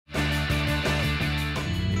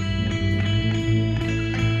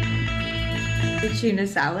tuna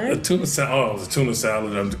salad? The tuna salad. Oh, the tuna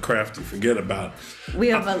salad. I'm crafty. Forget about it.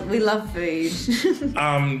 We love food.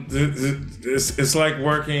 It's like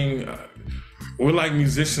working. We're like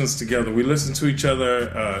musicians together. We listen to each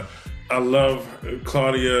other. I love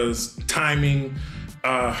Claudia's timing,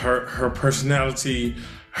 her personality,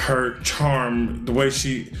 her charm, the way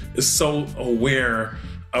she is so aware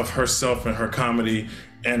of herself and her comedy,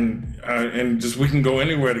 and just we can go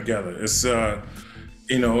anywhere together. It's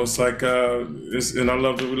it's like and I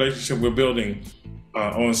love the relationship we're building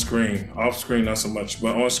on screen. Off screen, not so much,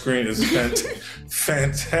 but on screen is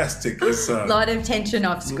fantastic. It's a lot of tension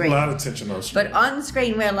off screen. A lot of tension off screen. But on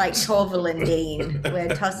screen, we're like Torval and Dean.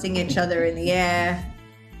 We're tossing each other in the air.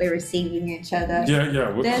 We're receiving each other.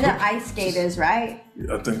 Yeah. They're the ice skaters, right?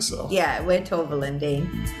 I think so. Yeah, we're Torval and Dean.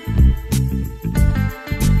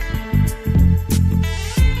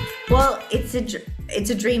 Well, it's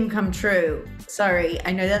a dream come true. Sorry,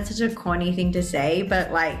 I know that's such a corny thing to say,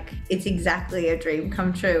 but like, it's exactly a dream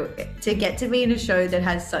come true. To get to be in a show that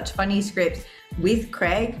has such funny scripts with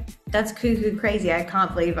Craig, that's cuckoo crazy. I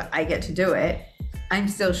can't believe I get to do it. I'm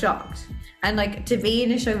still shocked. And like, to be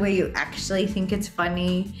in a show where you actually think it's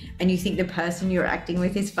funny and you think the person you're acting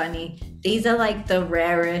with is funny, these are like the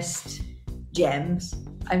rarest gems.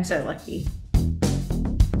 I'm so lucky.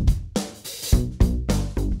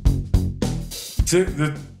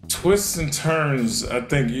 The twists and turns, I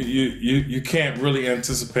think you can't really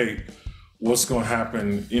anticipate what's going to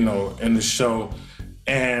happen, in the show.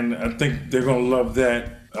 And I think they're going to love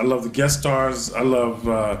that. I love the guest stars. I love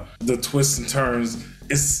the twists and turns.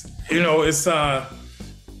 I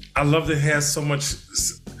love that it has so much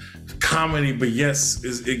comedy, but yes,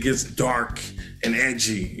 it gets dark and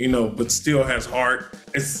edgy, but still has heart.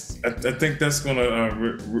 I think that's going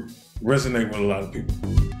to resonate with a lot of people.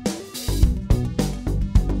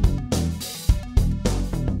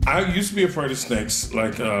 I used to be afraid of snakes,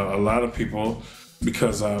 like a lot of people,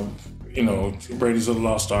 because Raiders of the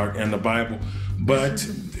Lost Ark and the Bible. But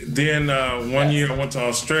then one year I went to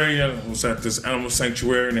Australia, I was at this animal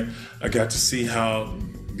sanctuary, and I got to see how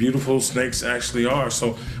beautiful snakes actually are.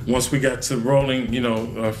 So once we got to rolling,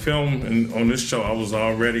 film on this show, I was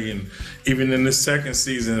all ready. And even in this second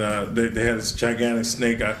season, they had this gigantic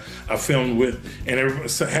snake I filmed with, and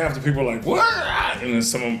half the people were like, what? And then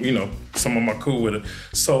some of them are cool with it.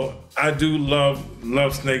 So I do love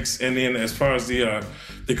snakes. And then as far as the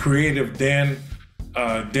creative, Dan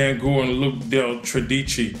Gore and Luke Del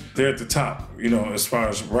Tredici, they're at the top, as far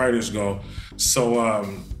as writers go. So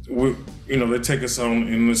they take us on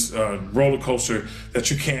in this roller coaster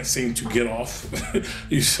that you can't seem to get off.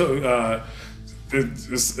 So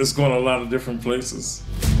it's going a lot of different places.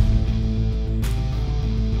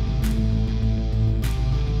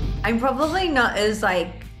 I'm probably not as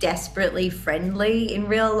desperately friendly in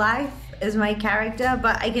real life as my character,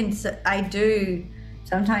 but I do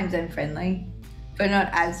sometimes I'm friendly, but not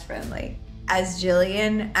as friendly as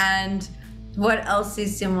Jillian. And what else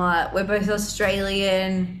is similar? We're both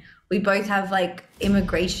Australian. We both have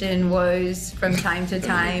immigration woes from time to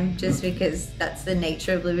time, just because that's the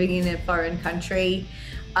nature of living in a foreign country.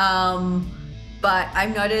 But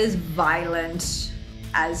I'm not as violent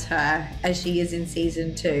as her, as she is in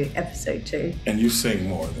season 2, episode 2. And you sing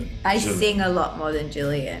more than I sing a lot more than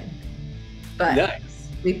Jillian. But nice.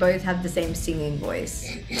 We both have the same singing voice.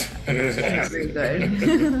 It's very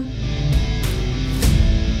good.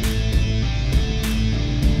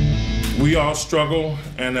 We all struggle,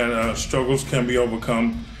 and that struggles can be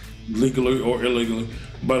overcome legally or illegally.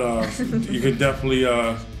 But you can definitely,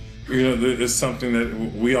 it's something that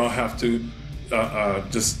we all have to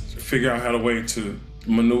just figure out how to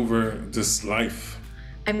maneuver this life.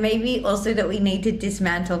 And maybe also that we need to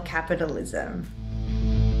dismantle capitalism.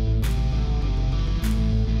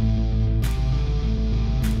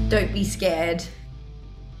 Don't be scared.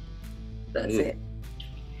 That's it.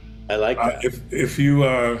 I like that. If you,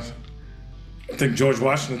 I think George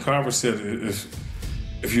Washington Carver said,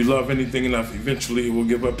 if you love anything enough, eventually it will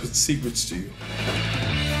give up its secrets to you.